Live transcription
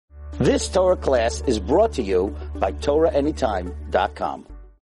This Torah class is brought to you by TorahAnytime.com.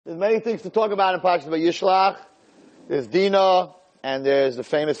 There's many things to talk about in Parashat Vayishlach. There's Dinah, and there's the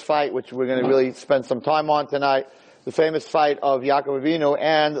famous fight, which we're going to really spend some time on tonight. The famous fight of Yaakov Avinu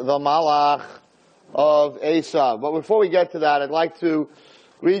and the Malach of Esav. But before we get to that, I'd like to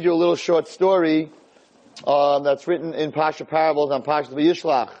read you a little short story that's written in Parsha Parables on Parashat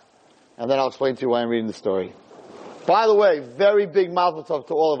Vayishlach, and then I'll explain to you why I'm reading the story. By the way, very big mazel tov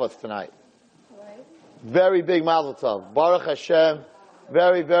to all of us tonight. Very big mazel tov. Baruch Hashem.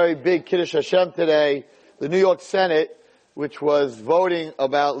 Very, very big Kiddush Hashem today. The New York Senate, which was voting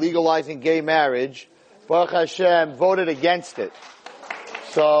about legalizing gay marriage, Baruch Hashem voted against it.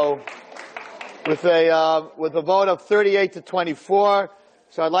 So, with a vote of 38 to 24,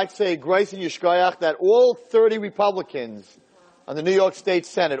 so I'd like to say grace and yishkoyach that all 30 Republicans on the New York State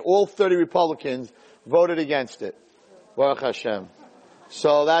Senate, all 30 Republicans voted against it. Baruch Hashem.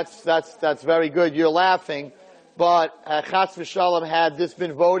 So that's very good. You're laughing, but Chas v'Shalom, had this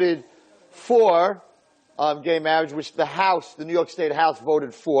been voted for gay marriage, which the House, the New York State House,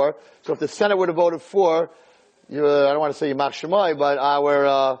 voted for. So if the Senate would have voted for, I don't want to say Yimach Shemoy, but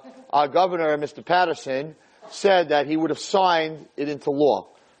our governor, Mr. Patterson, said that he would have signed it into law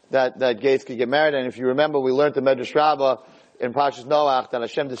that gays could get married. And if you remember, we learned the Medrash Rabbah in Parshas Noach that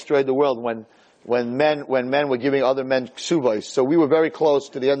Hashem destroyed the world when men were giving other men ksuvos. So we were very close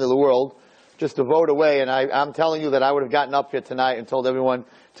to the end of the world, just to vote away. And I'm telling you that I would have gotten up here tonight and told everyone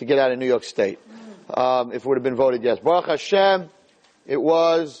to get out of New York State if it would have been voted yes. Baruch Hashem, it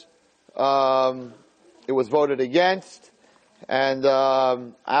was voted against, and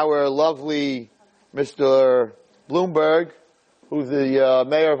our lovely Mr. Bloomberg, who's the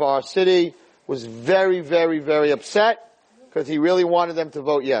mayor of our city, was very, very, very upset because he really wanted them to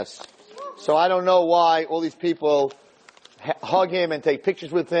vote yes. So I don't know why all these people hug him and take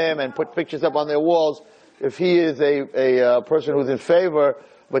pictures with him and put pictures up on their walls if he is a person who's in favor.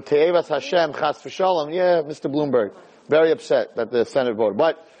 But Te'evas Hashem, Chas v'Shalom, yeah, Mr. Bloomberg, very upset that the Senate voted.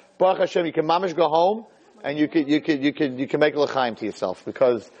 But Baruch Hashem, you can mamish go home and you can make a l'chaim to yourself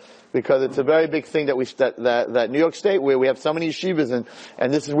because it's a very big thing that New York State, where we have so many yeshivas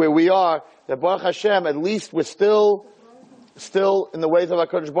and this is where we are, that Baruch Hashem, at least we're still in the ways of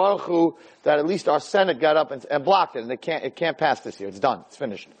HaKadosh Baruch Hu, that at least our Senate got up and blocked it, and it can't pass this year. It's done. It's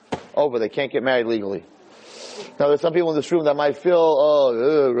finished. Over. They can't get married legally. Now, there's some people in this room that might feel,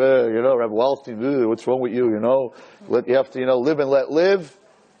 Rabbi Wallstein, what's wrong with you, you have to, live and let live.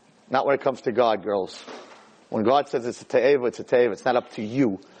 Not when it comes to God, girls. When God says it's a te'eva, it's a te'eva. It's not up to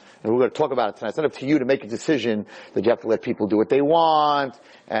you. And we're going to talk about it tonight. It's not up to you to make a decision that you have to let people do what they want.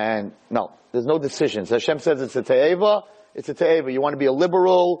 And no, there's no decisions. Hashem says it's a te'eva. It's a te'eva. You want to be a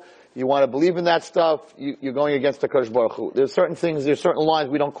liberal. You want to believe in that stuff. You're going against the HaKadosh Baruch Hu. There's certain lines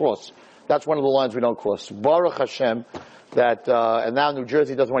we don't cross. That's one of the lines we don't cross. Baruch Hashem, and now New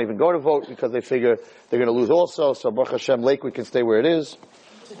Jersey doesn't want to even go to vote because they figure they're going to lose also. So Baruch Hashem, Lakewood can stay where it is.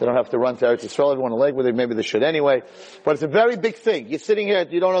 They don't have to run to Eretz Yisrael. Everyone in Lakewood, maybe they should anyway. But it's a very big thing. You're sitting here,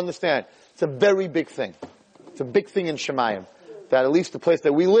 you don't understand. It's a very big thing. It's a big thing in Shemayim. That at least the place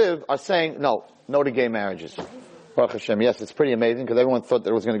that we live are saying no to gay marriages. Baruch Hashem. Yes, it's pretty amazing because everyone thought that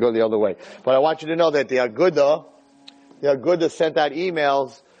it was going to go the other way. But I want you to know that the Aguda sent out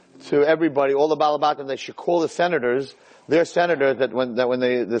emails to everybody, all the Balabatim, they should call the senators, their senators, that when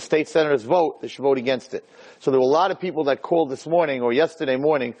the state senators vote, they should vote against it. So there were a lot of people that called this morning or yesterday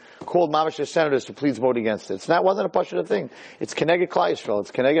morning, called Mamash senators to please vote against it. Wasn't a Pashut thing. It's Keneged Klal Yisrael.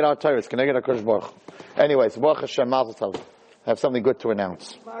 It's Keneged our Torah. It's Keneged HaKadosh Baruch Hu. Anyways, Baruch Hashem, Mazel Tov. I have something good to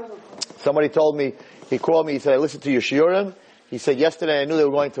announce. Somebody told me, he called me, he said, I listened to your shiurim. He said, yesterday I knew they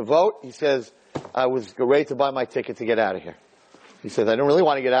were going to vote. He says, I was ready to buy my ticket to get out of here. He says, I don't really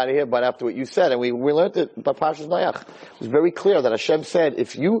want to get out of here, but after what you said, and we learned it by Parshas Noach, it was very clear that Hashem said,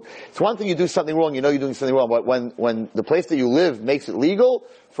 it's one thing you do something wrong, you know you're doing something wrong, but when the place that you live makes it legal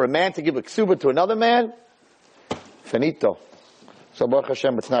for a man to give a ksuba to another man, finito. So Baruch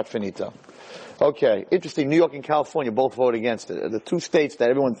Hashem, it's not finito. Okay, interesting. New York and California both vote against it. The two states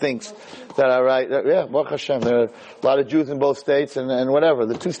that everyone thinks that are right. Yeah, Baruch Hashem. There are a lot of Jews in both states and whatever.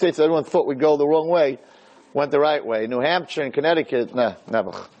 The two states that everyone thought would go the wrong way went the right way. New Hampshire and Connecticut,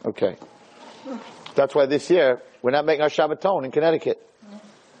 never. Okay. That's why this year we're not making our Shabbaton in Connecticut.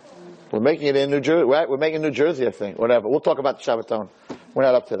 We're making it in New Jersey. Right? We're making New Jersey, I think. Whatever. We'll talk about the Shabbaton. We're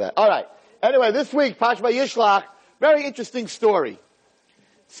not up to that. All right. Anyway, this week, Parshas Vayishlach, very interesting story.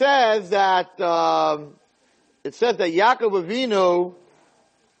 Says that Yaakov Avinu,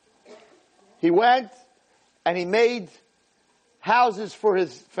 he went and he made houses for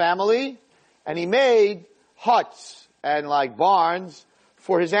his family, and he made huts and like barns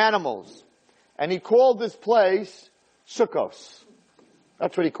for his animals. And he called this place Sukkos.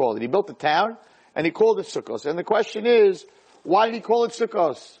 That's what he called it. He built a town, and he called it Sukkos. And the question is, why did he call it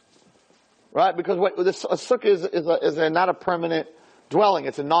Sukkos? Right? Because a sukkah is not a permanent dwelling.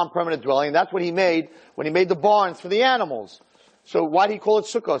 It's a non-permanent dwelling. That's what he made when he made the barns for the animals. So why did he call it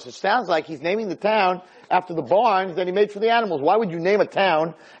Sukkos? It sounds like he's naming the town after the barns that he made for the animals. Why would you name a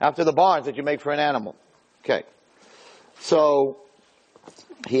town after the barns that you make for an animal? Okay. So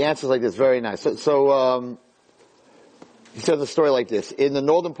he answers like this, very nice. So he says a story like this. In the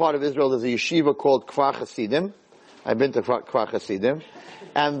northern part of Israel, there's a yeshiva called Kfar Hasidim. I've been to Kfar Hasidim.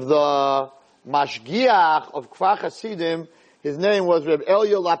 And the mashgiach of Kfar Hasidim, his name was Reb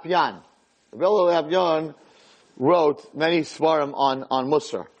Elya Lapyan. Reb Elya Lapyan wrote many svarim on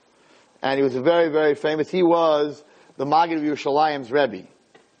Musar. And he was very, very famous. He was the Maggid of Yerushalayim's Rebbe.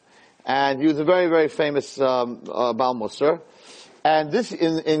 And he was a very, very famous Baal Musar. And this,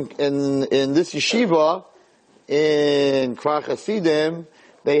 in this yeshiva, in Kfar Hasidim,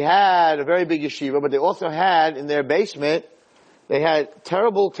 they had a very big yeshiva, but they also had, in their basement, they had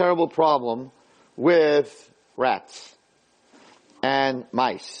terrible, terrible problem with rats and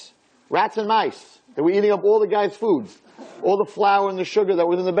mice. Rats and mice. They were eating up all the guy's foods. All the flour and the sugar that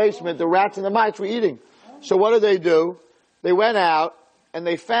was in the basement, the rats and the mice were eating. So what did they do? They went out and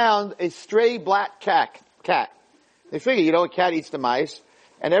they found a stray black cat. They figured, a cat eats the mice.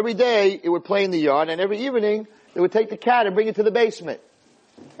 And every day it would play in the yard, and every evening they would take the cat and bring it to the basement.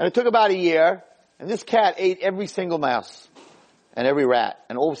 And it took about a year, and this cat ate every single mouse and every rat.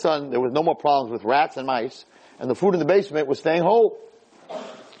 And all of a sudden, there was no more problems with rats and mice, and the food in the basement was staying whole.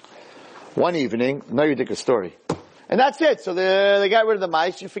 One evening, now you think a story. And that's it. So they got rid of the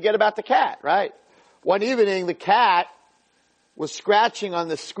mice. You forget about the cat, right? One evening, the cat was scratching on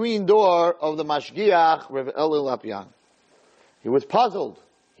the screen door of the mashgiach, Reb Elya Lapyan. He was puzzled.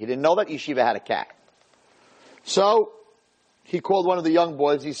 He didn't know that yeshiva had a cat. So he called one of the young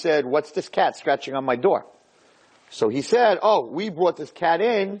boys. He said, "What's this cat scratching on my door?" So he said, "We brought this cat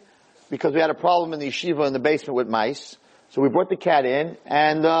in because we had a problem in the yeshiva in the basement with mice. So we brought the cat in,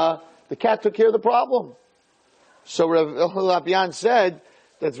 and the cat took care of the problem." So Reb Elya Lapyan said,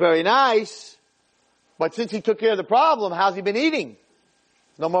 "That's very nice, but since he took care of the problem, how's he been eating?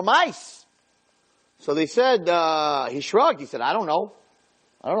 No more mice." So they said, he shrugged. He said, "I don't know.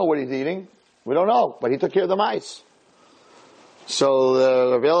 I don't know what he's eating. We don't know, but he took care of the mice." So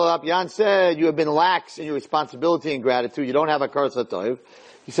Reb Elya Lapyan said, "You have been lax in your responsibility and gratitude. You don't have a hakaras hatov."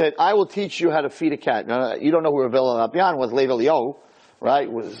 He said, "I will teach you how to feed a cat." Now, you don't know who Reb Elya Lapyan was, Lev Eliyahu, right?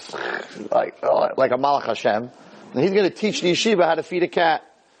 It was like a Malach Hashem. And he's going to teach the yeshiva how to feed a cat.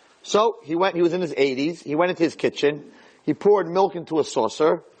 So he was in his 80s. He went into his kitchen. He poured milk into a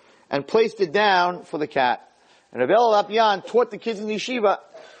saucer and placed it down for the cat. And Reb Elya Lapyan taught the kids in the yeshiva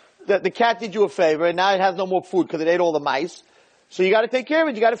that the cat did you a favor, and now it has no more food because it ate all the mice. So you got to take care of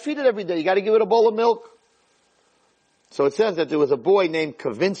it. You got to feed it every day. You got to give it a bowl of milk. So it says that there was a boy named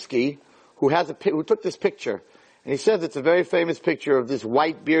Kavinsky who took this picture, and he says it's a very famous picture of this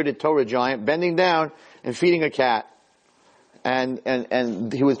white bearded Torah giant bending down and feeding a cat.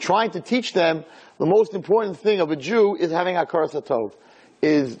 And he was trying to teach them the most important thing of a Jew is having hakaras hatov,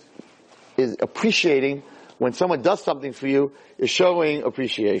 is appreciating when someone does something for you, is showing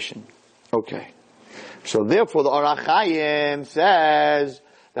appreciation. Okay. So therefore the Orach Chaim says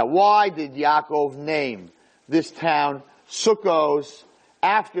that why did Yaakov name this town Sukkos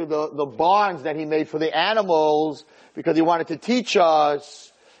after the barns that he made for the animals? Because he wanted to teach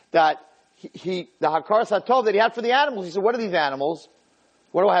us that the hakaras hatov that he had for the animals. He said, what are these animals?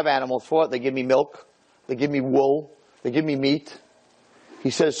 What do I have animals for? They give me milk. They give me wool. They give me meat. He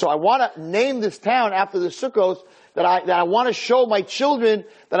says, so I want to name this town after the Sukkos that I want to show my children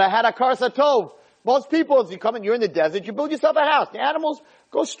that I had hakaras hatov. Most people, as you come in, you're in the desert, you build yourself a house. The animals,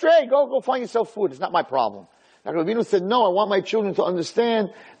 go stray, go find yourself food. It's not my problem. Yaakov Avinu said, no, I want my children to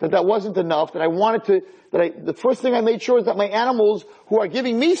understand that wasn't enough, the first thing I made sure is that my animals who are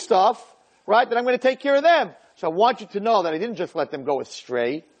giving me stuff, right, that I'm going to take care of them. So I want you to know that I didn't just let them go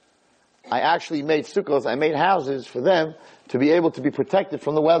astray. I actually made sukkos, I made houses for them to be able to be protected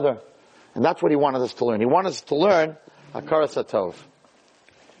from the weather. And that's what he wanted us to learn. He wanted us to learn hakaras hatov.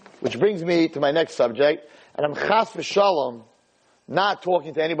 Which brings me to my next subject, and I'm chas v'shalom not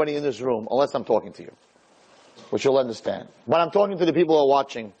talking to anybody in this room unless I'm talking to you, which you'll understand. But I'm talking to the people who are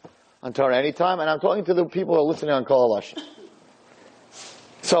watching on Torah Anytime, and I'm talking to the people who are listening on Kol Halashon.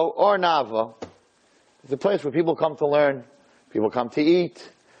 So, Or Nava is a place where people come to learn, people come to eat,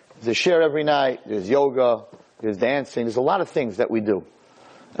 there's a share every night, there's yoga, there's dancing, there's a lot of things that we do.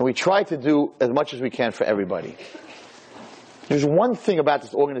 And we try to do as much as we can for everybody. There's one thing about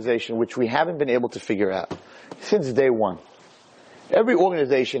this organization which we haven't been able to figure out since day one. Every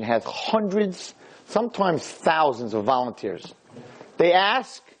organization has hundreds, sometimes thousands of volunteers. They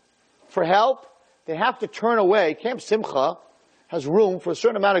ask for help. They have to turn away. Camp Simcha has room for a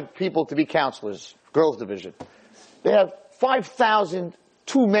certain amount of people to be counselors, girls division. They have 5,000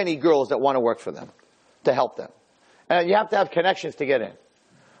 too many girls that want to work for them, to help them. And you have to have connections to get in.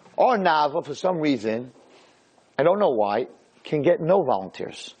 Or Nava, for some reason, I don't know why, can get no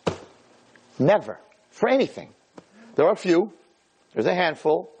volunteers. Never. For anything. There are a few. There's a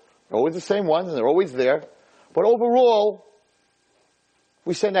handful. They're always the same ones, and they're always there. But overall,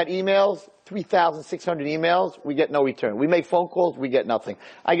 we send out emails, 3,600 emails, we get no return. We make phone calls, we get nothing.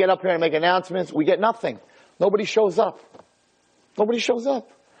 I get up here and make announcements, we get nothing. Nobody shows up. Nobody shows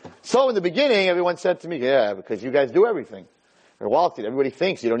up. So in the beginning, everyone said to me, yeah, because you guys do everything. Or Wall Street, everybody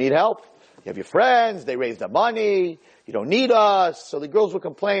thinks you don't need help. You have your friends, they raise the money, you don't need us. So the girls were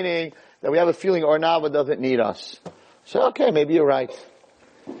complaining that we have a feeling Ornava doesn't need us. So okay, maybe you're right.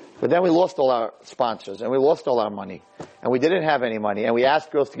 But then we lost all our sponsors, and we lost all our money. And we didn't have any money, and we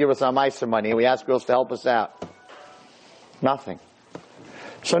asked girls to give us our Meiser money, and we asked girls to help us out. Nothing.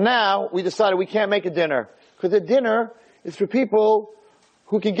 So now, we decided we can't make a dinner, because a dinner is for people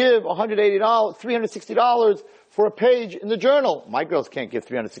who can give $180, $360 for a page in the journal. My girls can't give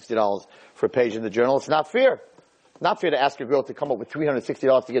 $360 for a page in the journal. It's not fair. Not fair to ask a girl to come up with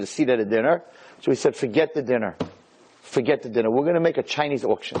 $360 to get a seat at a dinner. So we said, forget the dinner. Forget the dinner. We're going to make a Chinese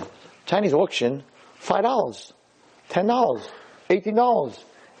auction. Chinese auction, $5, $10, $18.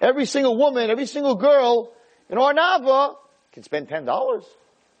 Every single woman, every single girl in Ornava can spend $10.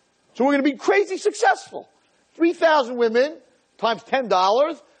 So we're going to be crazy successful. 3,000 women times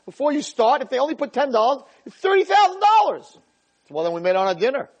 $10. Before you start, if they only put $10, it's $30,000. It's more than we made on a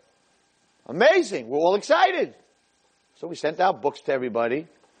dinner. Amazing. We're all excited. So we sent out books to everybody,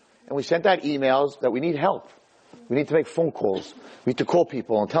 and we sent out emails that we need help. We need to make phone calls. We need to call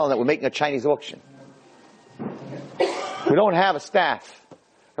people and tell them that we're making a Chinese auction. We don't have a staff.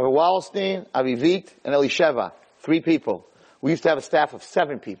 We have Wallerstein, Avivit, and Elisheva. 3 people. We used to have a staff of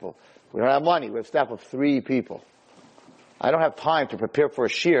 7 people. We don't have money. We have a staff of 3 people. I don't have time to prepare for a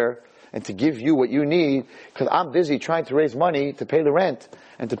shir and to give you what you need because I'm busy trying to raise money to pay the rent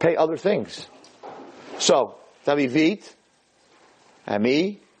and to pay other things. So, Avivit, and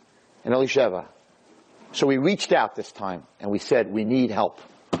me, and Elisheva. So we reached out this time and we said, we need help.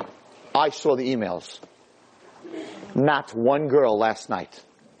 I saw the emails. Not one girl last night.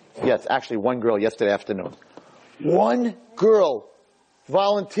 Yes, actually one girl yesterday afternoon. One girl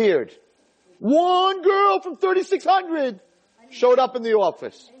volunteered. One girl from 3,600 showed up in the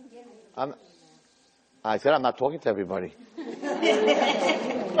office. I said, I'm not talking to everybody.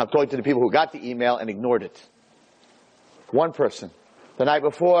 I'm talking to the people who got the email and ignored it. One person. The night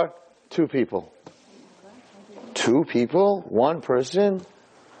before, 2 people. 2 people? 1 person?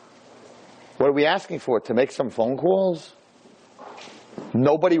 What are we asking for? To make some phone calls?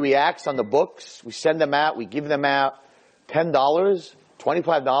 Nobody reacts on the books. We send them out. We give them out. $10,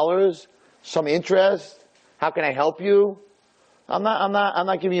 $25, some interest. How can I help you? I'm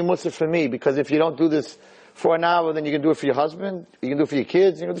not giving you mussar for me, because if you don't do this for an hour, then you can do it for your husband, you can do it for your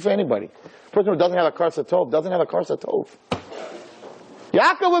kids, you can do it for anybody. A person who doesn't have a karsa tov doesn't have a karsa tov.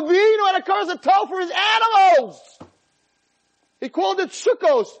 Yaakov Avinu had a karsa tov for his animals. He called it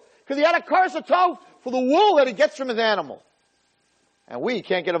sukkos because he had a karsa tov for the wool that he gets from his animal. And we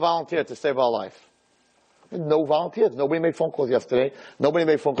can't get a volunteer to save our life. No volunteers. Nobody made phone calls yesterday. Nobody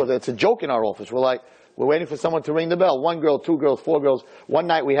made phone calls. It's a joke in our office. We're waiting for someone to ring the bell. 1 girl, 2 girls, 4 girls. One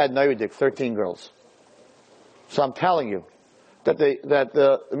night we had Noyedik, 13 girls. So I'm telling you that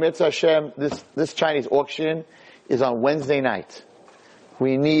the Mitzvah Hashem, this Chinese auction is on Wednesday night.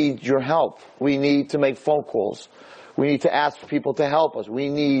 We need your help. We need to make phone calls. We need to ask people to help us. We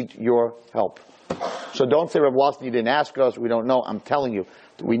need your help. So don't say, Reb Wallerstein, you didn't ask us. We don't know. I'm telling you,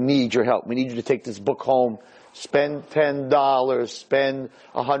 we need your help. We need you to take this book home. Spend $10, spend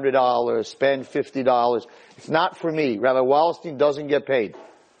 $100, spend $50. It's not for me. Rabbi Wallerstein doesn't get paid.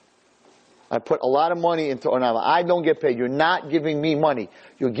 I put a lot of money into Ornava. I don't get paid. You're not giving me money.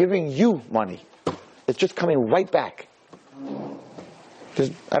 You're giving you money. It's just coming right back.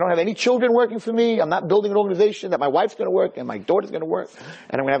 I don't have any children working for me. I'm not building an organization that my wife's going to work and my daughter's going to work.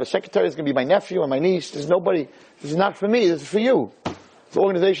 And I'm going to have a secretary that's going to be my nephew and my niece. There's nobody. This is not for me. This is for you. This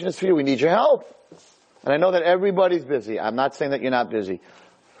organization is for you. We need your help. And I know that everybody's busy. I'm not saying that you're not busy.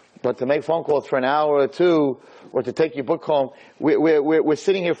 But to make phone calls for an hour or 2, or to take your book home, we're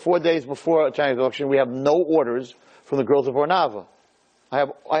sitting here 4 days before a Chinese auction. We have no orders from the girls of Ornava. I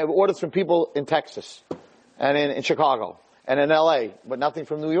have orders from people in Texas and in Chicago and in LA, but nothing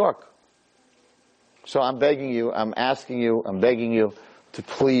from New York. So I'm begging you, I'm asking you, I'm begging you to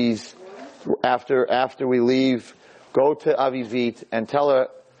please, after we leave, go to Avivit and tell her,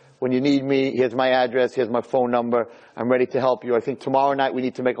 when you need me, here's my address, here's my phone number, I'm ready to help you. I think tomorrow night we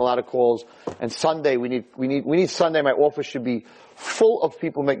need to make a lot of calls, and Sunday we need Sunday, my office should be full of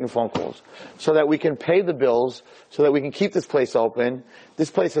people making phone calls, so that we can pay the bills, so that we can keep this place open. This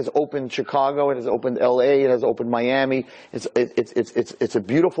place has opened Chicago, it has opened LA, it has opened Miami. It's a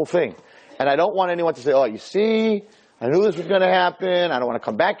beautiful thing. And I don't want anyone to say, oh, you see, I knew this was going to happen, I don't want to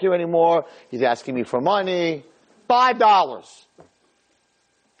come back here anymore, he's asking me for money. $5.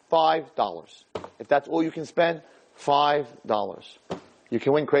 $5. If that's all you can spend, $5. You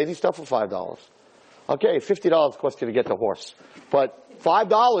can win crazy stuff for $5. Okay, $50 costs you to get the horse. But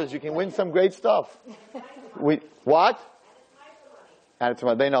 $5, you can win some great stuff. What? And it's,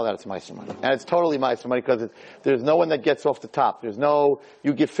 they know that it's Meiser money. And it's totally Meiser money because there's no one that gets off the top. There's no,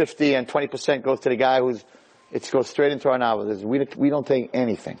 you give 50 and 20% goes to the guy it goes straight into our novel. We don't take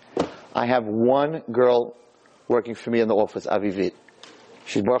anything. I have one girl working for me in the office, Avivit.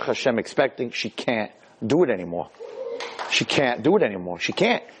 She's Baruch Hashem expecting. She can't do it anymore. She can't do it anymore. She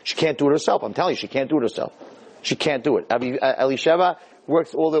can't. She can't do it herself. I'm telling you, she can't do it herself. She can't do it. Elisheva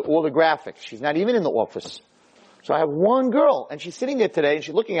works all the graphics. She's not even in the office. So I have one girl, and she's sitting there today, and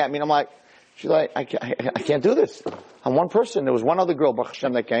she's looking at me, and she's like, I can't do this. I'm one person. There was one other girl, Baruch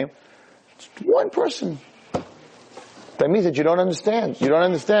Hashem, that came. It's one person. That means that you don't understand. You don't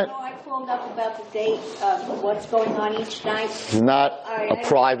understand. No, I called up about the date of what's going on each night. It's not a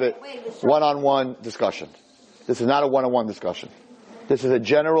private, one-on-one discussion. This is not a one-on-one discussion. This is a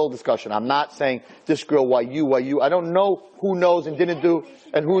general discussion. I'm not saying, this girl, why you. I don't know who knows and didn't do,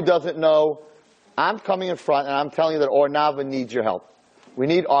 and who doesn't know. I'm coming in front, and I'm telling you that Ornava needs your help. We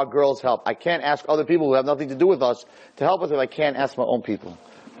need our girls' help. I can't ask other people who have nothing to do with us to help us if I can't ask my own people.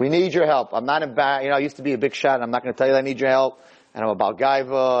 We need your help. I'm not embarrassed. I used to be a big shot, and I'm not going to tell you that I need your help. And I'm about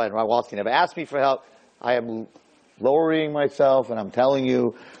Gaiva, and Walski never asked me for help. I am lowering myself, and I'm telling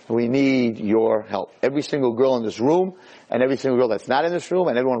you, we need your help. Every single girl in this room, and every single girl that's not in this room,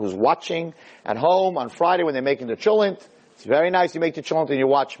 and everyone who's watching at home on Friday when they're making the cholent. It's very nice you make the cholent and you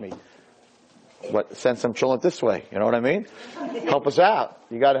watch me. But send some cholent this way. You know what I mean? Help us out.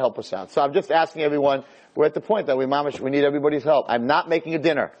 You got to help us out. So I'm just asking everyone. We're at the point that we need everybody's help. I'm not making a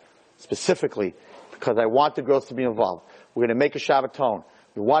dinner specifically because I want the girls to be involved. We're going to make a Shabbaton.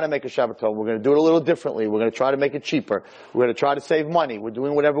 We want to make a Shabbaton. We're going to do it a little differently. We're going to try to make it cheaper. We're going to try to save money. We're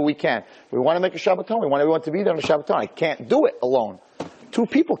doing whatever we can. We want to make a Shabbaton. We want everyone to be there on a Shabbaton. I can't do it alone. 2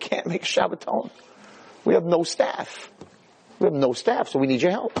 people can't make a Shabbaton. We have no staff. So we need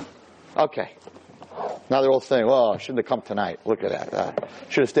your help. Okay. Now they're all saying, well, I shouldn't have come tonight. Look at that.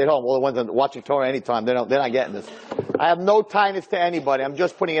 Should have stayed home. All the ones that are watching Torah anytime, they're not getting this. I have no tightness to anybody. I'm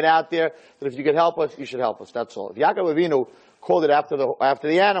just putting it out there that if you could help us, you should help us. That's all. If Yaakov Avinu called it after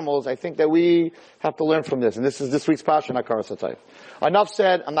the animals, I think that we have to learn from this. And this is this week's Parsha, not Karas HaTayv. Enough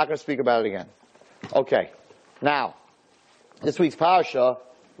said. I'm not going to speak about it again. Okay. Now, this week's Parsha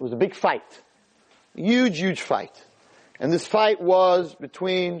was a big fight. Huge fight. And this fight was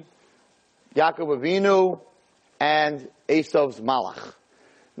between Yaakov Avinu and Esav's Malach.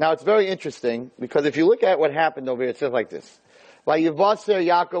 Now it's very interesting because if you look at what happened over here, it says like this: Vayivaser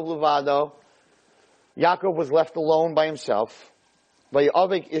Yaakov levado. Yaakov was left alone by himself.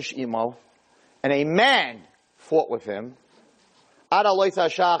 Vayavik ish imo, and a man fought with him. Ad alois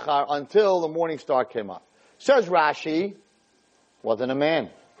hashachar, until the morning star came up. Says Rashi, wasn't a man.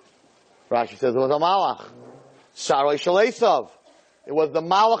 Rashi says it was a Malach. Saroi shel Esav. It was the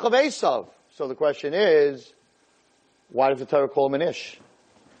Malach of Esav. So the question is, why does the Torah call him an ish?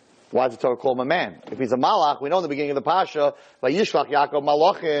 Why does the Torah call him a man? If he's a malach, we know in the beginning of the Pasha, Vayishlach Yaakov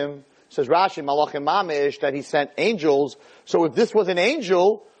Malachim, says Rashi, Malachim Mamish, that he sent angels. So if this was an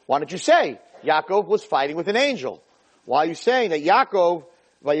angel, why don't you say Yaakov was fighting with an angel? Why are you saying that Yaakov,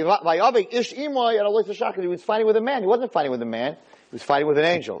 Vayavik Ish Imoy, he was fighting with a man? He wasn't fighting with a man. He was fighting with an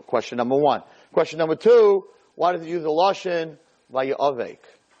angel. Question number 1. Question number 2, why does he use the Lashon Vayavik?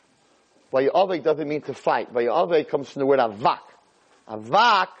 Vayavik doesn't mean to fight. Vayavik comes from the word avak.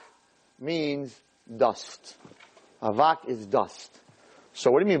 Avak means dust. Avak is dust. So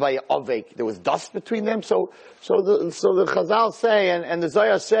what do you mean vayavik? There was dust between them? So the Chazal say, and the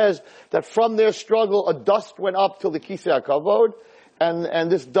Zohar says, that from their struggle, a dust went up till the Kisei HaKavod, and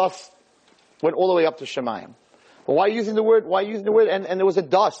this dust went all the way up to Shemayim. But why using the word? And there was a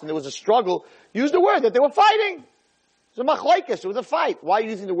dust, and there was a struggle. Use the word that they were fighting. It was a machlokes, it was a fight. Why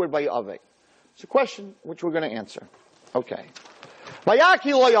using the word vayavik? It's a question which we're going to answer. Okay.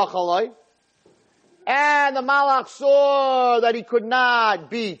 Vayaki lo yachalai. And the Malach saw that he could not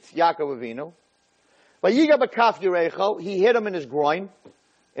beat Yaakov Avinu. But Yiga B'Kaf Yerecho, he hit him in his groin,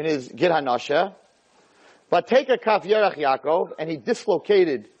 in his Gid HaNasha. But take a Kaf Yerech Yaakov, and he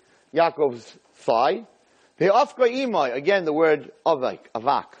dislocated Yaakov's thigh. The Afka Imai, again the word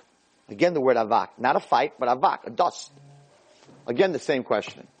avak. Again the word avak. Not a fight, but avak, a dust. Again the same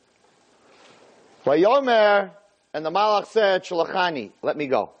question. Vayomer, and the Malach said, Shalachani, let me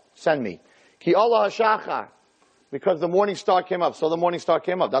go, send me. Ki Allah HaShachar, because the morning star came up. So the morning star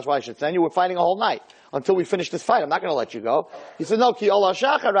came up. That's why I should send you. We're fighting a whole night until we finish this fight. I'm not going to let you go. He said, no, Ki Allah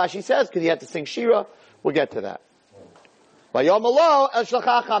HaShachar, Rashi says, because he had to sing Shira. We'll get to that. Vayom Allah El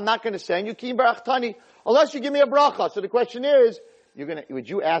Shalchacha, I'm not going to send you, Ki Barachtani, unless you give me a bracha. So the question is, would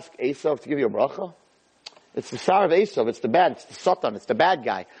you ask Esav to give you a bracha? It's the sar of Esav. It's the Satan. It's the bad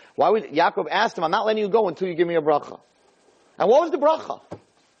guy. Why would Yaakov ask him, I'm not letting you go until you give me a bracha? And what was the bracha?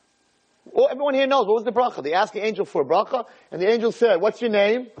 Well, everyone here knows, what was the bracha? They asked the angel for a bracha, and the angel said, what's your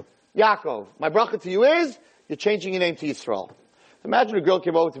name? Yaakov. My bracha to you is, you're changing your name to Yisrael. Imagine a girl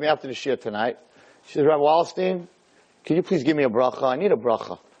came over to me after the shir tonight. She said, Rabbi Wallerstein, can you please give me a bracha? I need a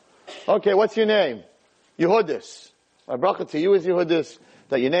bracha. Okay, what's your name? Yehudis. My bracha to you is Yehudis,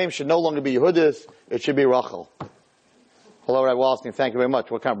 that your name should no longer be Yehudis, it should be Rachel. Hello, Rabbi Wallerstein, thank you very much.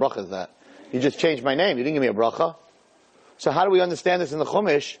 What kind of bracha is that? You just changed my name, you didn't give me a bracha. So how do we understand this in the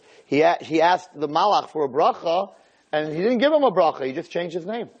Chumash? He asked the Malach for a bracha, and he didn't give him a bracha, he just changed his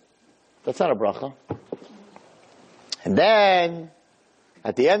name. That's not a bracha. And then,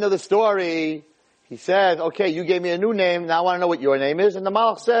 at the end of the story, he said, okay, you gave me a new name, now I want to know what your name is. And the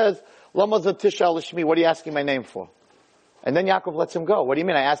Malach says, Lama Zatisha Lishmi, what are you asking my name for? And then Yaakov lets him go. What do you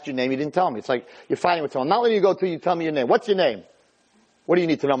mean? I asked your name, you didn't tell me. It's like you're fighting with someone. I'm not letting you go till you tell me your name. What's your name? What do you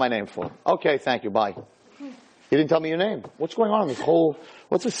need to know my name for? Okay, thank you, bye. You didn't tell me your name. What's going on in this whole,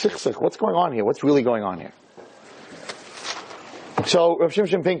 what's a siksik? What's going on here? What's really going on here? So, Rav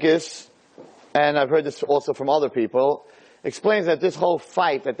Shimshon Pincus, and I've heard this also from other people, explains that this whole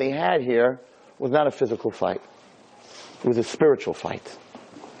fight that they had here was not a physical fight. It was a spiritual fight.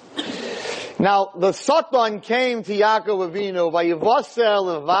 Now, the Satan came to Yaakov Avinu,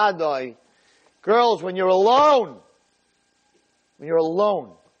 Vayivasel Levadoi. Girls, when you're alone,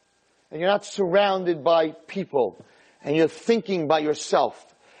 and you're not surrounded by people, and you're thinking by yourself,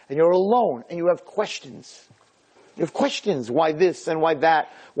 and you're alone, and you have questions. You have questions, why this and why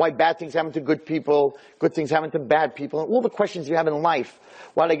that, why bad things happen to good people, good things happen to bad people, and all the questions you have in life.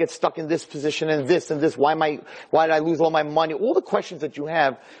 Why did I get stuck in this position and this and this? Why did I lose all my money? All the questions that you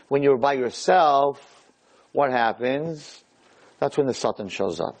have when you're by yourself, what happens? That's when the Satan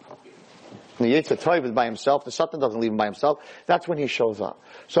shows up. When the Yetzer Tov is by himself, the Satan doesn't leave him by himself, that's when he shows up.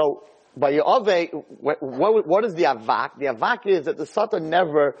 So, by Yaveh, what is the avak? The avak is that the Satan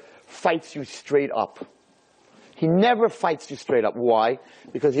never fights you straight up. He never fights you straight up. Why?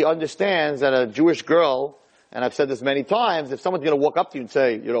 Because he understands that a Jewish girl, and I've said this many times, if someone's going to walk up to you and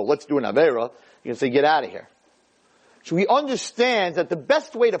say, let's do an Avera, you can say, get out of here. So he understands that the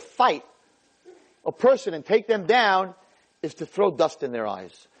best way to fight a person and take them down is to throw dust in their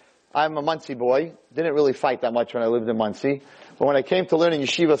eyes. I'm a Monsey boy. Didn't really fight that much when I lived in Monsey. But when I came to learn in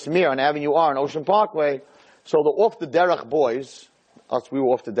Yeshiva Samir on Avenue R on Ocean Parkway, so the off the derech boys, we were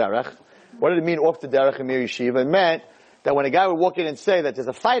off the derech. What did it mean off the derech in Mir Yeshiva? It meant that when a guy would walk in and say that there's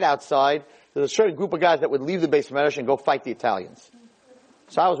a fight outside, there's a certain group of guys that would leave the base of Medrash and go fight the Italians.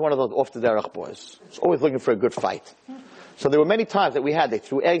 So I was one of those off the derech boys. I was always looking for a good fight. So there were many times that they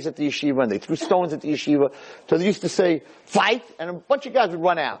threw eggs at the yeshiva and they threw stones at the yeshiva. So they used to say, fight, and a bunch of guys would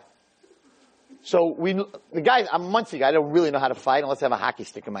run out. So the guys, I'm a Muncie guy, I don't really know how to fight unless I have a hockey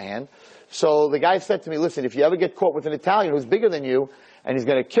stick in my hand. So the guy said to me, listen, if you ever get caught with an Italian who's bigger than you and he's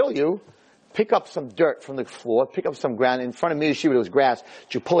going to kill you, pick up some dirt from the floor, pick up some ground. In front of me, yeshiva, there was grass.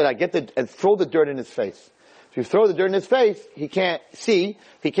 You pull it out, and throw the dirt in his face. If you throw the dirt in his face, he can't see.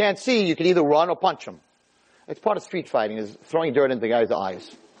 If he can't see, you can either run or punch him. It's part of street fighting, is throwing dirt into the guy's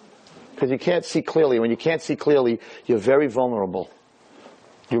eyes. Because you can't see clearly. When you can't see clearly, you're very vulnerable.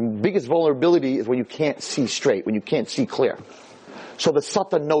 Your biggest vulnerability is when you can't see straight, when you can't see clear. So the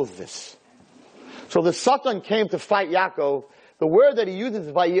Satan knows this. So the Satan came to fight Yaakov. The word that he uses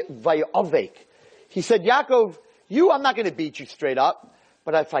is vayavek. He said, Yaakov, I'm not going to beat you straight up,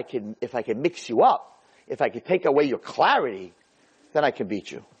 but if I can mix you up, if I could take away your clarity, then I can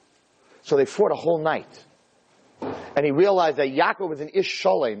beat you. So they fought a whole night. And he realized that Yaakov was an ish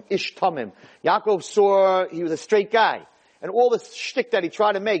sholem, ish tamim. Yaakov saw he was a straight guy. And all the shtick that he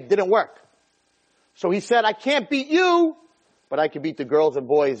tried to make didn't work. So he said, I can't beat you, but I can beat the girls and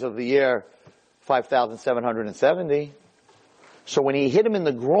boys of the year 5,770. So when he hit him in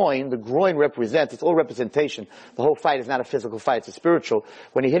the groin represents, it's all representation. The whole fight is not a physical fight, it's a spiritual.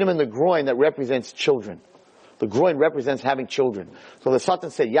 When he hit him in the groin, that represents children. The groin represents having children. So the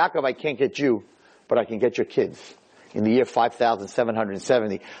Satan said, Yaakov, I can't get you, but I can get your kids. In the year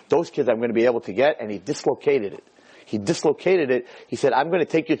 5,770, those kids I'm going to be able to get, and he dislocated it. He dislocated it. He said, I'm going to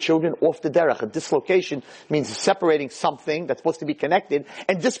take your children off the derech. A dislocation means separating something that's supposed to be connected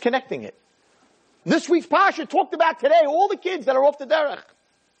and disconnecting it. This week's Parsha talked about today all the kids that are off the derech.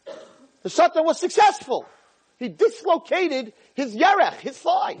 The Satan was successful. He dislocated his yerech, his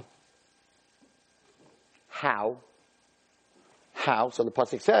thigh. How? So the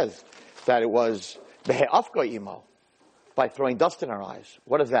pasuk says that it was behe'afka imo, by throwing dust in her eyes.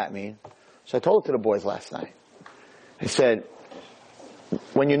 What does that mean? So I told it to the boys last night. I said,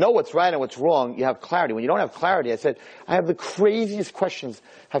 when you know what's right and what's wrong, you have clarity. When you don't have clarity, I said, I have the craziest questions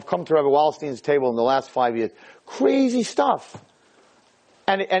have come to Rabbi Wallerstein's table in the last 5 years. Crazy stuff.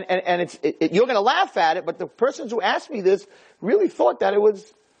 And you're going to laugh at it, but the persons who asked me this really thought that it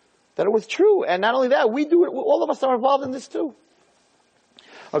was true. And not only that, we do it, all of us are involved in this too.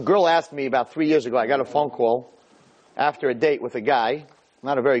 A girl asked me about 3 years ago, I got a phone call after a date with a guy,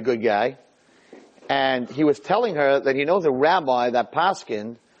 not a very good guy, and he was telling her that he knows a rabbi that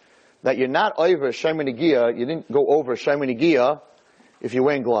paskin that you're not over Shema Negiah, you didn't go over Shema Negiah if you're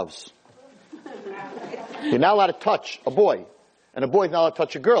wearing gloves. You're not allowed to touch a boy, and a boy's not allowed to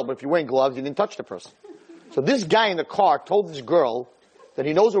touch a girl, but if you're wearing gloves, you didn't touch the person. So this guy in the car told this girl that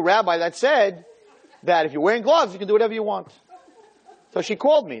he knows a rabbi that said that if you're wearing gloves, you can do whatever you want. So she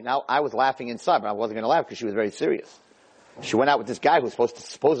called me. Now, I was laughing inside, but I wasn't going to laugh because she was very serious. She went out with this guy who's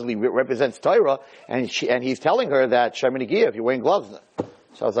supposedly represents Torah, and he's telling her that Shema Negiah, if you're wearing gloves.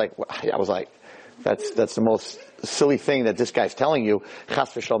 So I was like, that's the most silly thing that this guy's telling you.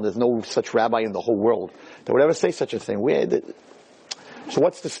 Chas v'shalom, there's no such rabbi in the whole world that would ever say such a thing. So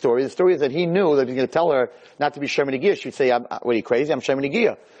what's the story? The story is that he knew that he was going to tell her not to be Shema Negiah. She'd say, what are you crazy? I'm Shema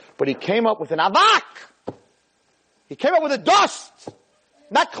Negiah. But he came up with an avak. He came up with a dust.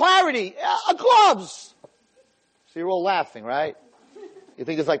 Not clarity. Gloves. So you're all laughing, right? You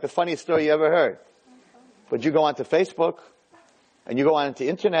think it's like the funniest story you ever heard. But you go onto Facebook, and you go on to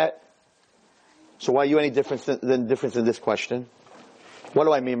internet. So why are you any different than in this question? What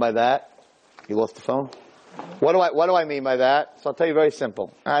do I mean by that? You lost the phone? What do I mean by that? So I'll tell you very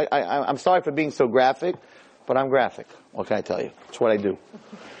simple. I'm sorry for being so graphic, but I'm graphic. What can I tell you? It's what I do.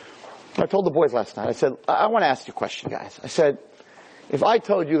 I told the boys last night, I said, I want to ask you a question, guys. I said, if I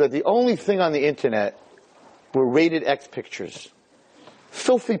told you that the only thing on the internet were rated X pictures,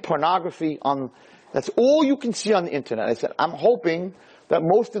 filthy pornography that's all you can see on the internet. I said, I'm hoping that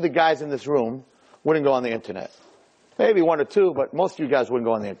most of the guys in this room wouldn't go on the internet. Maybe one or two, but most of you guys wouldn't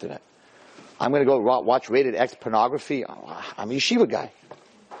go on the internet. I'm going to go watch rated X pornography. I'm a yeshiva guy.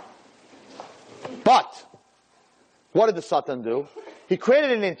 But, what did the Satan do? He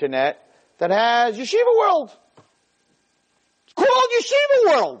created an internet that has Yeshiva World. It's called Yeshiva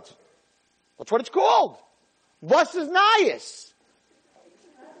World. That's what it's called. Vos is Nayis.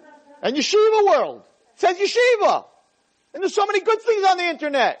 And Yeshiva World. It says Yeshiva. And there's so many good things on the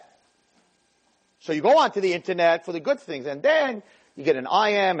internet. So you go onto the internet for the good things, and then you get an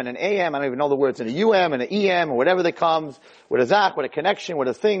IM and an AM, I don't even know the words, and a UM and an EM, or whatever that comes, with a Zach, with a connection, with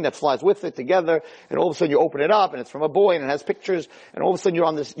a thing that flies with it together, and all of a sudden you open it up, and it's from a boy, and it has pictures, and all of a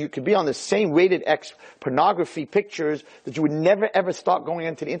sudden you could be on the same rated X pornography pictures that you would never ever start going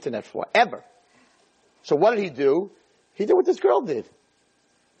into the internet for, ever. So what did he do? He did what this girl did.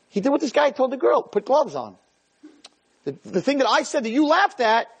 He did what this guy told the girl, put gloves on. The thing that I said that you laughed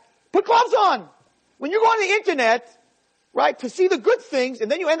at, put gloves on. When you go on the internet, right, to see the good things,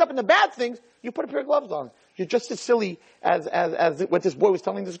 and then you end up in the bad things, you put a pair of gloves on. You're just as silly as what this boy was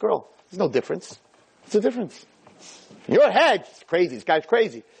telling this girl. There's no difference. What's the difference? In your head, it's crazy. This guy's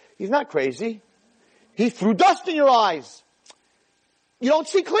crazy. He's not crazy. He threw dust in your eyes. You don't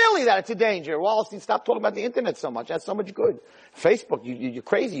see clearly that it's a danger. Wallerstein, stop talking about the internet so much. That's so much good. Facebook, you're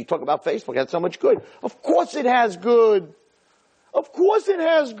crazy. You talk about Facebook. That's so much good. Of course it has good. Of course it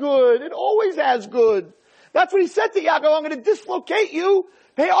has good. It always has good. That's what he said to Yaakov. I'm going to dislocate you.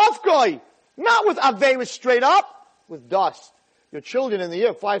 Hey, off guy. Not with Averis straight up, with dust. Your children in the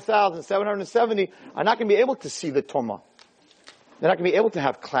year 5,770 are not going to be able to see the Tumah. They're not going to be able to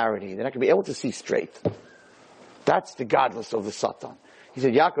have clarity. They're not going to be able to see straight. That's the godless of the Satan. He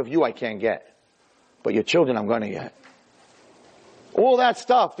said, Yaakov, you I can't get. But your children I'm going to get. All that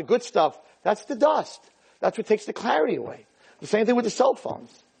stuff, the good stuff, that's the dust. That's what takes the clarity away. The same thing with the cell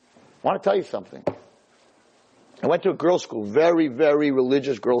phones. I want to tell you something. I went to a girls' school, very, very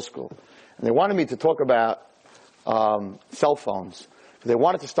religious girls' school. And they wanted me to talk about cell phones. They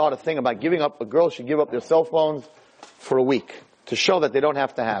wanted to start a thing about giving up, a girl should give up their cell phones for a week to show that they don't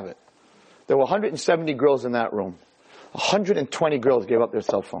have to have it. There were 170 girls in that room. 120 girls gave up their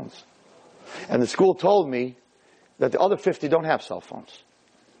cell phones. And the school told me that the other 50 don't have cell phones.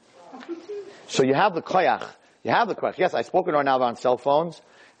 So you have the koyach. You have the koyach. Yes, I spoke to her now on cell phones,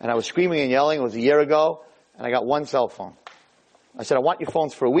 and I was screaming and yelling. It was a year ago, and I got one cell phone. I said, I want your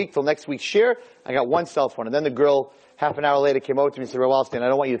phones for a week till next week's shir. I got one cell phone. And then the girl, half an hour later, came over to me and said, Rav Wallstein, I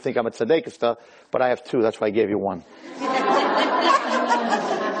don't want you to think I'm a tzaddik, but I have two. That's why I gave you one.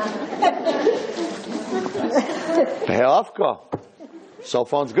 Cell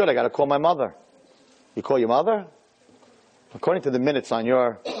phone's good. I got to call my mother. You call your mother? According to the minutes on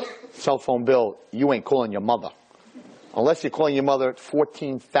your cell phone bill, you ain't calling your mother. Unless you're calling your mother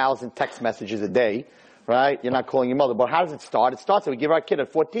 14,000 text messages a day, right? You're not calling your mother. But how does it start? It starts that we give our kid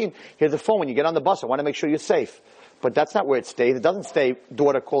at 14, here's a phone when you get on the bus. I want to make sure you're safe. But that's not where it stays. It doesn't stay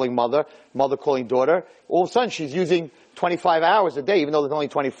daughter calling mother, mother calling daughter. All of a sudden she's using 25 hours a day, even though there's only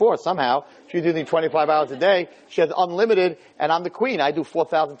 24 somehow. She's using 25 hours a day. She has unlimited, and I'm the queen. I do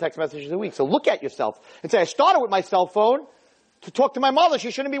 4,000 text messages a week. So look at yourself and say, I started with my cell phone to talk to my mother. She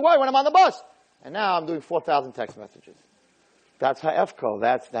shouldn't be worried when I'm on the bus. And now I'm doing 4,000 text messages. That's ha'efko.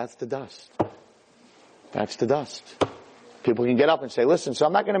 That's the dust. That's the dust. People can get up and say, listen, so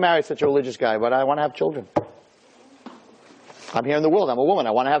I'm not going to marry such a religious guy, but I want to have children. I'm here in the world. I'm a woman.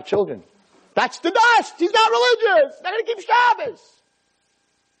 I want to have children. That's the dust. He's not religious. He's not going to keep Shabbos.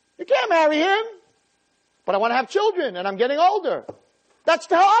 You can't marry him. But I want to have children, and I'm getting older. That's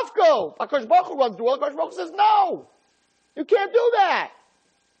the ha'afko. HaKadosh Baruch Hu runs the world. HaKadosh Baruch Hu says, no. You can't do that.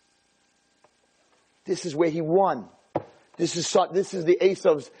 This is where he won. This is the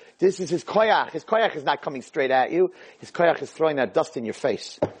Esav's, this is his koyach. His koyach is not coming straight at you. His koyach is throwing that dust in your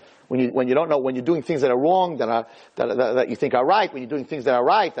face. When you don't know, when you're doing things that are wrong, that you think are right, when you're doing things that are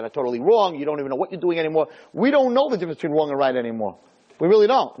right, that are totally wrong, you don't even know what you're doing anymore. We don't know the difference between wrong and right anymore. We really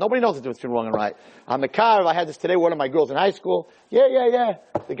don't. Nobody knows the difference between wrong and right. I'm the car, I had this today with one of my girls in high school. Yeah.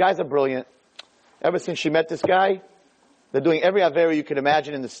 The guys are brilliant. Ever since she met this guy, they're doing every avera you can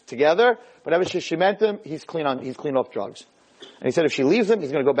imagine in this together, but ever since she met him, he's clean off drugs. And he said if she leaves him,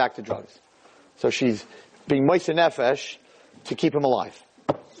 he's going to go back to drugs. So she's being moist nefesh to keep him alive.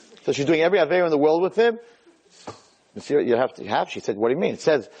 So she's doing every avera in the world with him. You have to. She said, what do you mean? It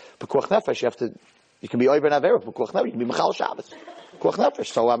says, pekuach nefesh, you can be oiber avera, pekuach nefesh, you can be mechal Shabbos. Pekuach nefesh.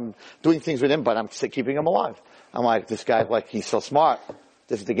 So I'm doing things with him, but I'm keeping him alive. I'm like, this guy's like, he's so smart.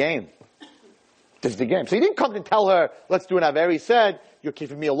 This is the game. This is the game. So he didn't come to tell her, let's do an avera. He said, you're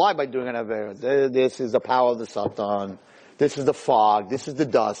keeping me alive by doing an avera. This is the power of the Satan. This is the fog. This is the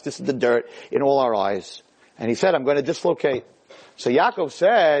dust. This is the dirt in all our eyes. And he said, I'm going to dislocate. So Yaakov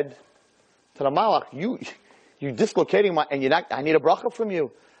said to the Malach, you dislocating and I need a bracha from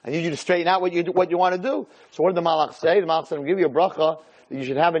you. I need you to straighten out what you want to do. So what did the Malach say? The Malach said, I'm going to give you a bracha that you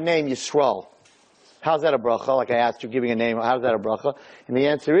should have a name, Yisrael. How's that a bracha? Like I asked you, giving a name, how's that a bracha? And the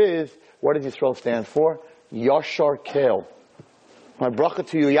answer is, what does Yisrael stand for? Yashar Kel. My bracha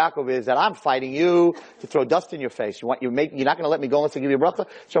to you, Yaakov, is that I'm fighting you to throw dust in your face. You're not going to let me go unless I give you a bracha.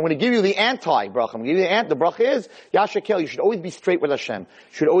 So I'm going to give you the anti-bracha. I'm going to give you the bracha is, Yashar Kel, you should always be straight with Hashem.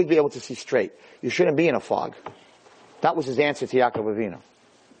 You should always be able to see straight. You shouldn't be in a fog. That was his answer to Yaakov Avinu.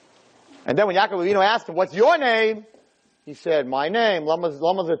 And then when Yaakov Avinu asked him, what's your name? He said, my name, Lama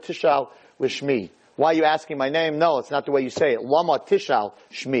Tishal Shmi. Why are you asking my name? No, it's not the way you say it. Lama Tishal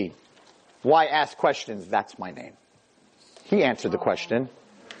Shmi. Why ask questions? That's my name. He answered the question.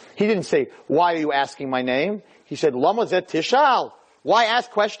 He didn't say, why are you asking my name? He said, Lama Zet Tishal. Why ask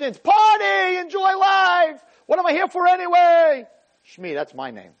questions? Party! Enjoy life! What am I here for anyway? Shmi, that's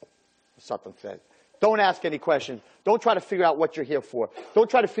my name. Satan said. Don't ask any questions. Don't try to figure out what you're here for. Don't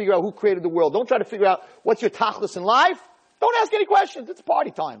try to figure out who created the world. Don't try to figure out what's your tachlis in life. Don't ask any questions. It's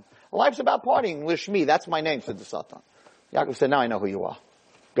party time. Life's about partying. Lishmi, that's my name, said the Satan. Yaakov said, now I know who you are.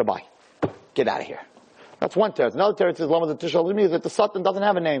 Goodbye. Get out of here. That's one teretz. Another teretz is Lama Tishal Shmi, is that the Satan doesn't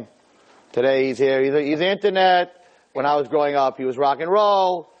have a name. Today he's here. He's the internet. When I was growing up, he was rock and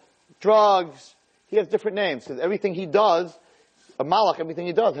roll, drugs. He has different names. Because everything he does, a malach, everything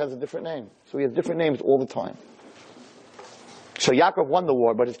he does has a different name. So he has different names all the time. So Yaakov won the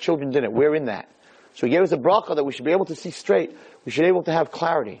war, but his children didn't. We're in that. So he gave us a bracha that we should be able to see straight. We should be able to have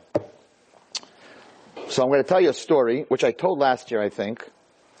clarity. So I'm going to tell you a story, which I told last year, I think.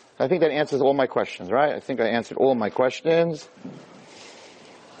 I think that answers all my questions, right? I think I answered all my questions.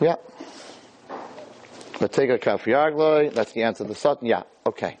 Yeah. Let's take a kaf. That's the answer to the Satan. Yeah.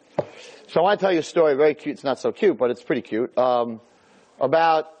 Okay. So I want to tell you a story, very cute. It's not so cute, but it's pretty cute,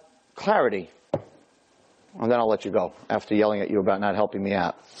 about clarity. And then I'll let you go after yelling at you about not helping me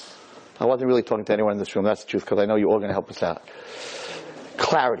out. I wasn't really talking to anyone in this room, that's the truth, because I know you're all going to help us out.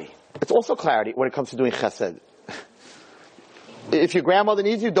 Clarity. It's also clarity when it comes to doing chesed. If your grandmother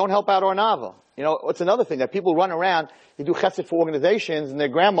needs you, don't help out Ornava. You know, it's another thing that people run around, they do chesed for organizations, and their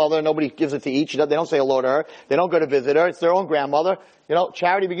grandmother, nobody gives it to eat. They don't say hello to her. They don't go to visit her. It's their own grandmother. You know,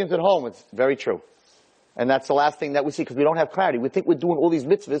 charity begins at home. It's very true. And that's the last thing that we see, because we don't have clarity. We think we're doing all these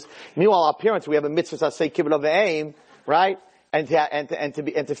mitzvahs. Meanwhile, our parents, we have a mitzvah, say, kibbut of aim, right? And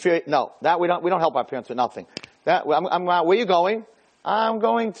to fear, no, that we don't help our parents with nothing. That, where are you going? I'm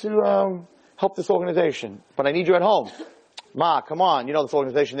going to, help this organization, but I need you at home. Ma, come on, you know this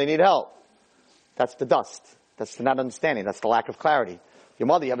organization, they need help. That's the dust. That's the not understanding. That's the lack of clarity. Your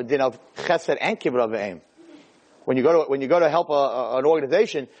mother, you have a din of chesed and kibbut of aim. When you go to help an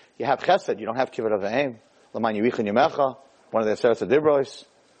organization, you have chesed, you don't have kibbut of aim. L'man yirichin yamecha, one of the Aseret Dibros.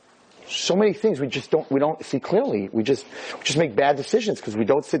 So many things we don't see clearly. We just make bad decisions because we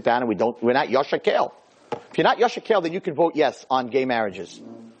don't sit down and we're not Yosher Kale. If you're not Yosher Kale, then you can vote yes on gay marriages.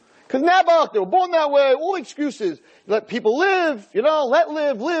 Because Nabuch, they were born that way, all excuses. Let people live, you know, let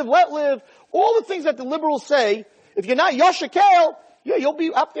live. All the things that the liberals say, if you're not Yosher Kale, yeah, you'll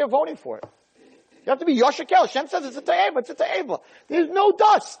be up there voting for it. You have to be Yosher Kale. Hashem says it's a ta'eva, There's no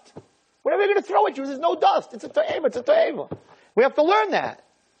dust. Whatever you're going to throw at you, there's no dust. It's a ta'eva, We have to learn that.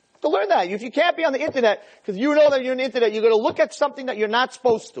 If you can't be on the internet, because you know that you're on the internet, you're going to look at something that you're not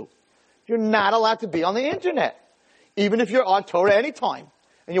supposed to. You're not allowed to be on the internet. Even if you're on Torah anytime.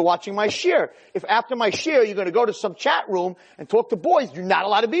 And you're watching my shir. If after my shir you're going to go to some chat room and talk to boys, you're not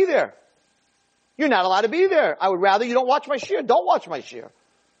allowed to be there. You're not allowed to be there. I would rather you don't watch my shir. Don't watch my shir.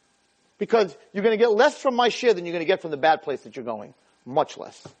 Because you're going to get less from my shir than you're going to get from the bad place that you're going. Much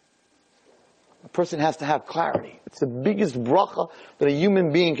less. A person has to have clarity. It's the biggest bracha that a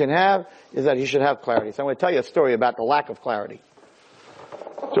human being can have, is that he should have clarity. So I'm going to tell you a story about the lack of clarity.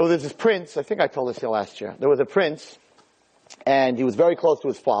 So there's this prince, I think I told this here last year. There was a prince, and he was very close to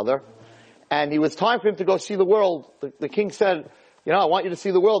his father, and it was time for him to go see the world. The king said, you know, I want you to see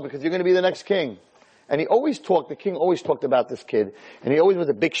the world because you're going to be the next king. And the king always talked about this kid, and he always was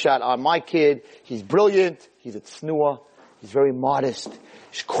a big shot on my kid. He's brilliant, he's a tznuah, he's very modest,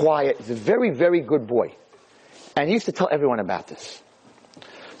 he's quiet, he's a very, very good boy. And he used to tell everyone about this.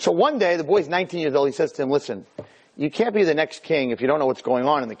 So one day, the boy's 19 years old, he says to him, listen, you can't be the next king if you don't know what's going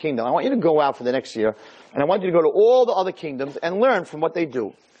on in the kingdom. I want you to go out for the next year, and I want you to go to all the other kingdoms and learn from what they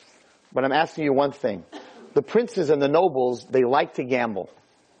do. But I'm asking you one thing. The princes and the nobles, they like to gamble.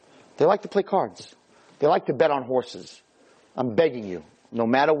 They like to play cards. They like to bet on horses. I'm begging you, no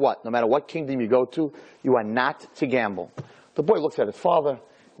matter what kingdom you go to, you are not to gamble. The boy looks at his father, and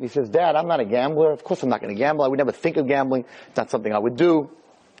he says, Dad, I'm not a gambler. Of course I'm not going to gamble. I would never think of gambling. It's not something I would do.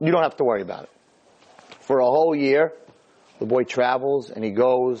 You don't have to worry about it. For a whole year, the boy travels and he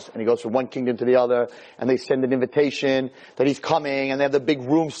goes from one kingdom to the other, and they send an invitation that he's coming, and they have the big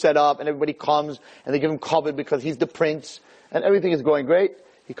room set up, and everybody comes, and they give him cover because he's the prince, and everything is going great.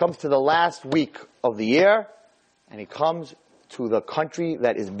 He comes to the last week of the year, and he comes to the country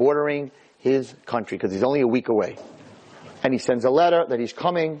that is bordering his country, because he's only a week away. And he sends a letter that he's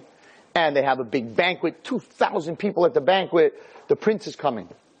coming, and they have a big banquet, 2,000 people at the banquet. The prince is coming.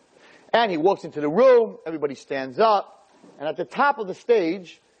 And he walks into the room, everybody stands up, and at the top of the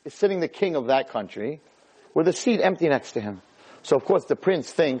stage is sitting the king of that country with a seat empty next to him. So of course the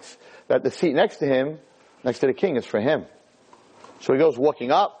prince thinks that the seat next to him, next to the king, is for him. So he goes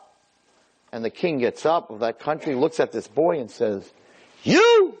walking up, and the king gets up of that country, looks at this boy and says,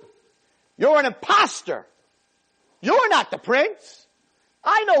 you're an imposter. You're not the prince.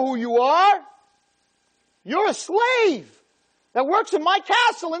 I know who you are. You're a slave that works in my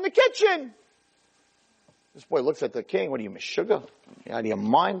castle in the kitchen. This boy looks at the king. What are you, Meshuggah? Out of your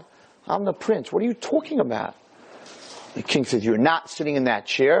mind? I'm the prince. What are you talking about? The king says, you're not sitting in that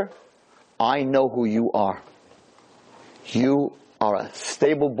chair. I know who you are. You are a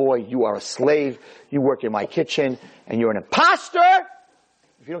stable boy. You are a slave. You work in my kitchen, and you're an imposter.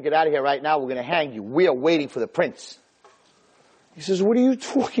 If you don't get out of here right now, we're going to hang you. We are waiting for the prince. He says, what are you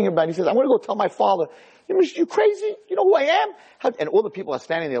talking about? He says, I'm going to go tell my father. You crazy? You know who I am? And all the people are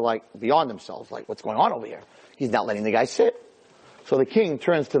standing there like beyond themselves, like, what's going on over here? He's not letting the guy sit. So the king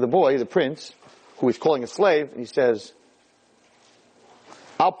turns to the boy, the prince, who he's calling a slave, and he says,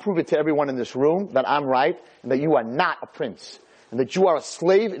 I'll prove it to everyone in this room that I'm right, and that you are not a prince, and that you are a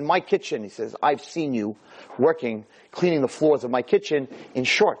slave in my kitchen. He says, I've seen you working, cleaning the floors of my kitchen in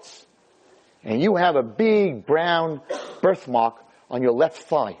shorts. And you have a big brown birthmark on your left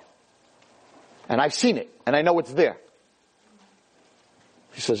thigh. And I've seen it, and I know it's there.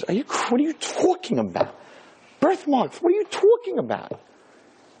 He says, what are you talking about? birthmarks. What are you talking about?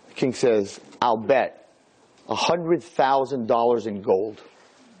 The king says, I'll bet $100,000 in gold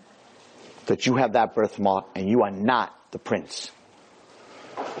that you have that birthmark and you are not the prince.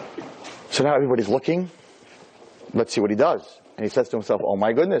 So now everybody's looking. Let's see what he does. And he says to himself, oh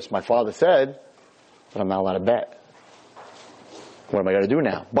my goodness, my father said that I'm not allowed to bet. What am I going to do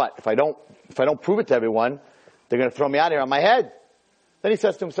now? But if I don't prove it to everyone, they're going to throw me out of here on my head. Then he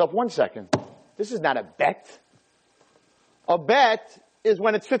says to himself, 1 second, this is not a bet. A bet is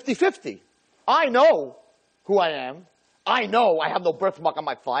when it's 50-50. I know who I am. I know I have no birthmark on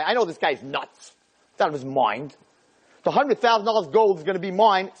my thigh. I know this guy's nuts. It's out of his mind. The $100,000 gold is going to be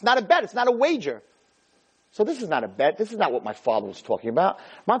mine. It's not a bet. It's not a wager. So this is not a bet. This is not what my father was talking about.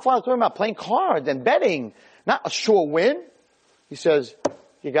 My father was talking about playing cards and betting, not a sure win. He says,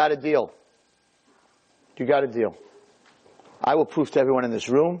 you got a deal. You got a deal. I will prove to everyone in this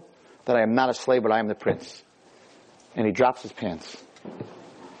room that I am not a slave, but I am the prince. And he drops his pants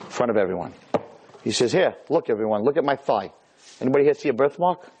in front of everyone. He says, here, look everyone, look at my thigh. Anybody here see a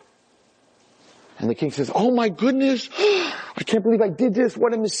birthmark? And the king says, oh my goodness, I can't believe I did this.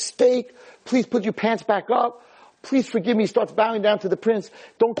 What a mistake. Please put your pants back up. Please forgive me. He starts bowing down to the prince.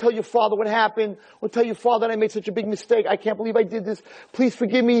 Don't tell your father what happened. Or tell your father that I made such a big mistake. I can't believe I did this. Please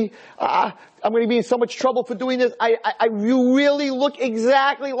forgive me. I'm going to be in so much trouble for doing this. You really look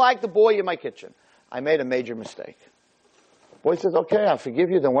exactly like the boy in my kitchen. I made a major mistake. Boy says, okay, I'll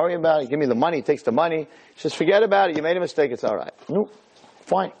forgive you. Don't worry about it. Give me the money. He takes the money. He says, forget about it. You made a mistake. It's all right. Nope.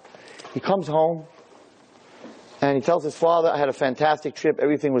 Fine. He comes home and he tells his father, I had a fantastic trip.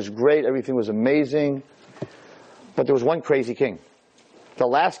 Everything was great. Everything was amazing. But there was one crazy king. The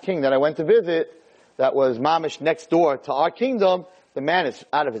last king that I went to visit, that was Mamish next door to our kingdom, the man is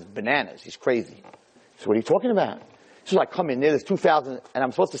out of his bananas. He's crazy. So what are you talking about? He says, I come in there, there's 2,000, and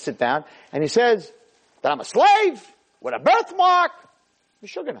I'm supposed to sit down, and he says that I'm a slave with a birthmark.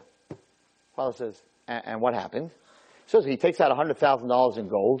 Meshugana. Father says, and what happened? He says he takes out $100,000 in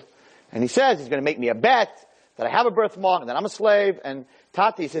gold, and he says he's going to make me a bet that I have a birthmark and that I'm a slave. And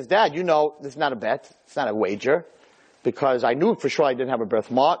Tati says, Dad, you know this is not a bet. It's not a wager. Because I knew for sure I didn't have a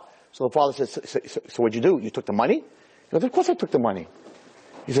birthmark. So the father says, so what'd you do? You took the money? He goes, of course I took the money.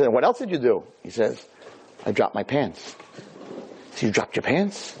 He says, what else did you do? He says, I dropped my pants. So you dropped your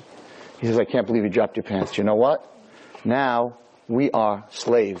pants? He says, I can't believe you dropped your pants. You know what? Now we are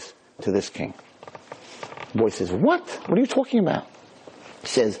slaves to this king. The boy says, what? What are you talking about? He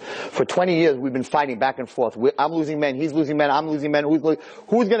says, for 20 years we've been fighting back and forth. I'm losing men, he's losing men, I'm losing men.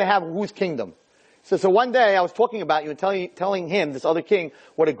 Who's going to have whose kingdom? So one day I was talking about you and telling him, this other king,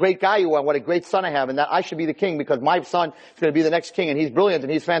 what a great guy you are, and what a great son I have, and that I should be the king because my son is going to be the next king, and he's brilliant,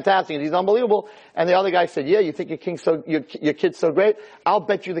 and he's fantastic, and he's unbelievable. And the other guy said, yeah, you think your kid's so great? I'll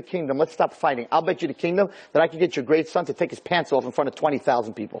bet you the kingdom. Let's stop fighting. I'll bet you the kingdom that I can get your great son to take his pants off in front of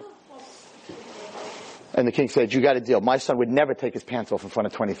 20,000 people. And the king said, you got a deal. My son would never take his pants off in front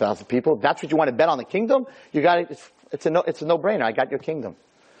of 20,000 people. That's what you want to bet on the kingdom? You got it. It's a no-brainer. I got your kingdom.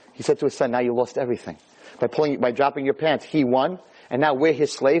 He said to his son, now you lost everything. By dropping your pants, he won, and now we're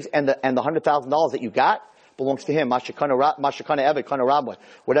his slaves, and the $100,000 that you got belongs to him. Mashakana Evet, Kana Rabba.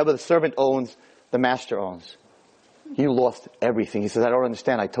 Whatever the servant owns, the master owns. You lost everything. He says, I don't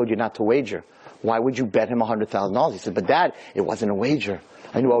understand. I told you not to wager. Why would you bet him $100,000? He said, but Dad, it wasn't a wager.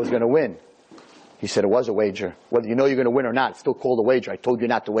 I knew I was going to win. He said, it was a wager. Whether you know you're going to win or not, it's still called a wager. I told you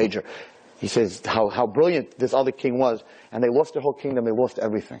not to wager. He says how brilliant this other king was. And they lost their whole kingdom. They lost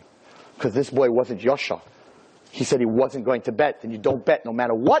everything. Because this boy wasn't Yosha. He said he wasn't going to bet. And you don't bet no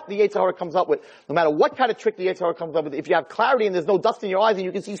matter what the Yetzer Hara comes up with. No matter what kind of trick the Yetzer Hara comes up with. If you have clarity and there's no dust in your eyes and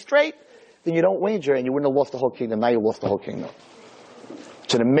you can see straight, then you don't wager and you wouldn't have lost the whole kingdom. Now you lost the whole kingdom.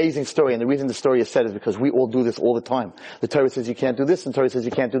 It's an amazing story, and the reason the story is said is because we all do this all the time. The Torah says you can't do this, and the Torah says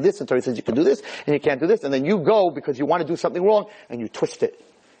you can't do this, and the Torah says you can do this, and you can't do this, and then you go because you want to do something wrong, and you twist it.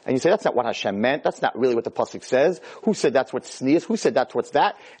 And you say, that's not what Hashem meant, that's not really what the Pasuk says. Who said that's what sneers? Who said that's what's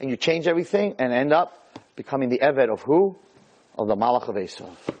that? And you change everything, and end up becoming the Eved of who? Of the Malach of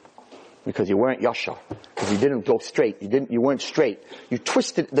Esav. Because you weren't Yashar. Because you didn't go straight. You weren't straight. You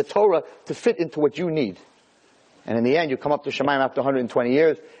twisted the Torah to fit into what you need. And in the end, you come up to Shemayim after 120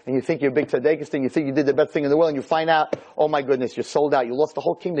 years, and you think you're a big tzaddikus, and you think you did the best thing in the world, and you find out, oh my goodness, you're sold out. You lost the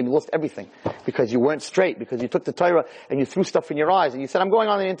whole kingdom. You lost everything. Because you weren't straight. Because you took the Torah, and you threw stuff in your eyes. And you said, I'm going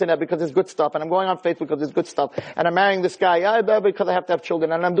on the internet because there's good stuff, and I'm going on Facebook because there's good stuff, and I'm marrying this guy because I have to have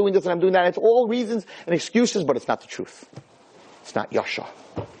children, and I'm doing this and I'm doing that. And it's all reasons and excuses, but it's not the truth. It's not Yashar.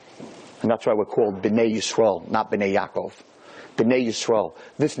 And that's why we're called B'nai Yisrael, not B'nai Yaakov. B'nai Yisrael.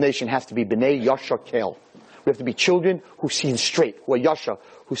 This nation has to be B'nai Yashar Kel. We have to be children who see straight, who are yasha,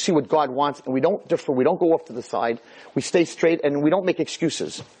 who see what God wants, and we don't differ, we don't go off to the side. We stay straight, and we don't make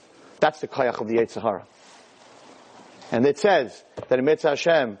excuses. That's the koyach of the Yetzer Hara. And it says that in Mitzvah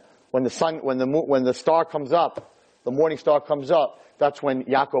Hashem, when the star comes up, the morning star comes up, that's when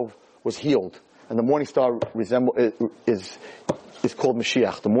Yaakov was healed. And the morning star is called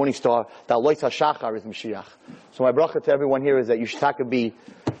Mashiach. The morning star, the Alois HaShachar is Mashiach. So my bracha to everyone here is that you should be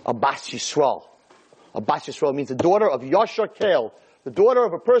a Bas Yisrael. A Bas Yisrael means the daughter of Yashar Kel, the daughter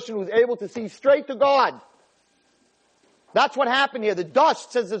of a person who is able to see straight to God. That's what happened here. The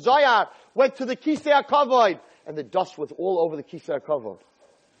dust, says the Zohar, went to the Kisei HaKavod, and the dust was all over the Kisei HaKavod.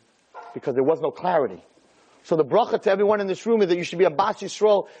 Because there was no clarity. So the bracha to everyone in this room is that you should be a Bas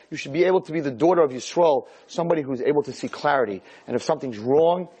Yisrael. You should be able to be the daughter of Yisrael, somebody who's able to see clarity. And if something's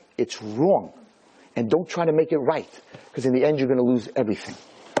wrong, it's wrong. And don't try to make it right, because in the end you're going to lose everything.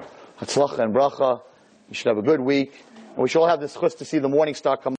 Hatzlacha and bracha. You should have a good week. And we should all have this chus to see the morning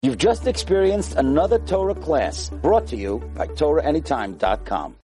star come. You've just experienced another Torah class brought to you by TorahAnytime.com.